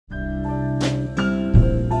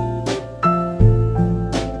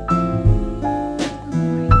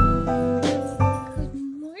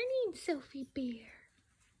Sophie Bear.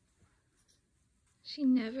 She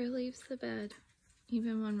never leaves the bed.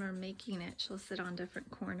 Even when we're making it, she'll sit on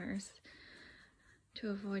different corners to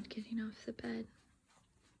avoid getting off the bed.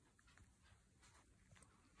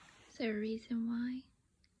 Is there a reason why?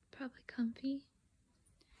 Probably comfy.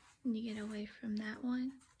 And you get away from that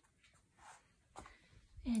one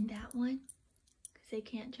and that one because they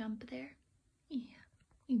can't jump there. Yeah,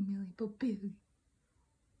 you Millie Billy.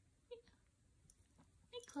 Yeah.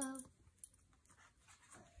 Hey, Khloe.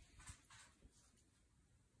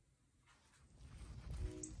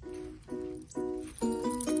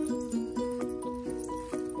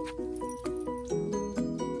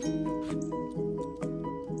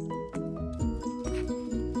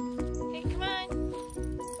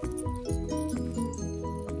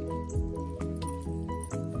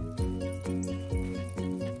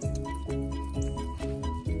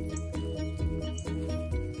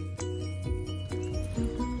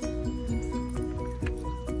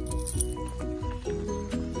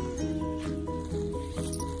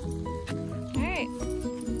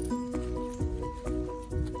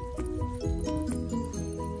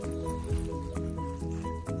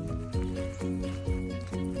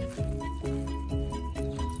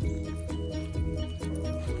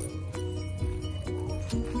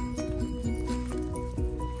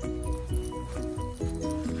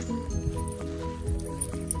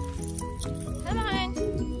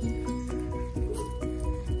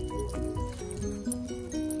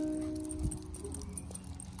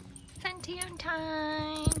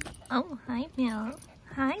 Time. Oh, hi, Mill.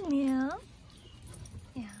 Hi, Mill.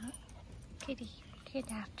 Yeah. Kitty. Good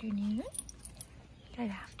afternoon.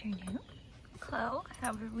 Good afternoon. Khloe,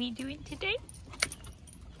 how are we doing today?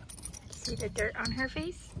 See the dirt on her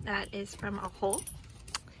face? That is from a hole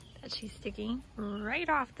that she's sticking right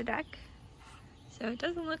off the deck. So it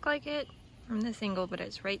doesn't look like it from this angle, but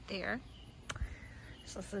it's right there.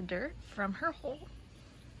 So it's the dirt from her hole.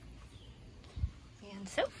 And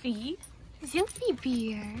Sophie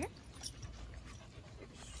Bear.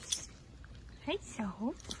 Hi,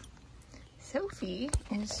 Sophie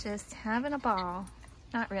is just having a ball.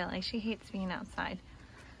 Not really. She hates being outside.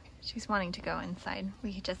 She's wanting to go inside.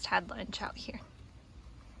 We just had lunch out here.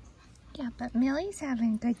 Yeah, but Millie's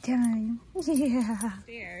having a good time. Yeah.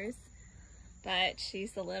 Stairs, but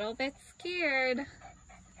she's a little bit scared.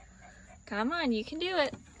 Come on, you can do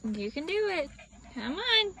it. You can do it. Come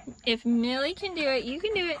on. If Millie can do it, you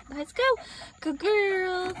can do it. Let's go. Good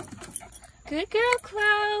girl. Good girl,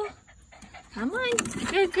 Khloe. Come on.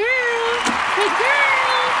 Good girl. Good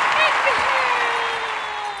girl. Good girl.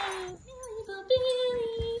 Little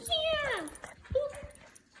Billy. Yeah. Boop.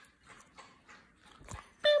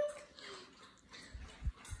 Boop.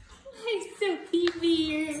 Hi, Sophie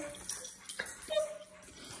Bear.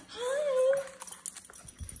 Hi.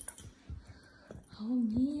 Oh,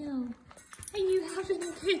 Neil. Are you having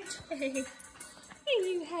a good day? Are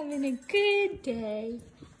you having a good day?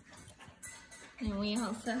 And we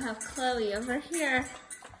also have Khloe over here.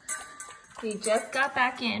 We just got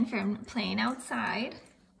back in from playing outside.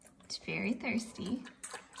 It's very thirsty.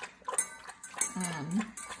 And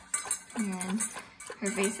her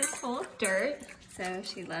vase is full of dirt, so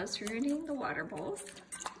she loves ruining the water bowls.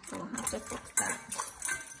 So we'll have to fix that.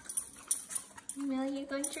 Millie, you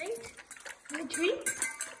gonna drink? You wanna drink?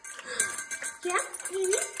 Yeah,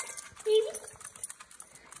 maybe, maybe.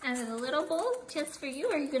 Out of the little bowl, just for you,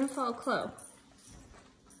 or are you gonna follow Khloe?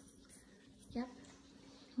 Yep.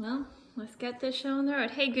 Well, let's get this show on the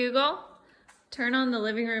road. Hey Google, turn on the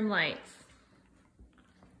living room lights.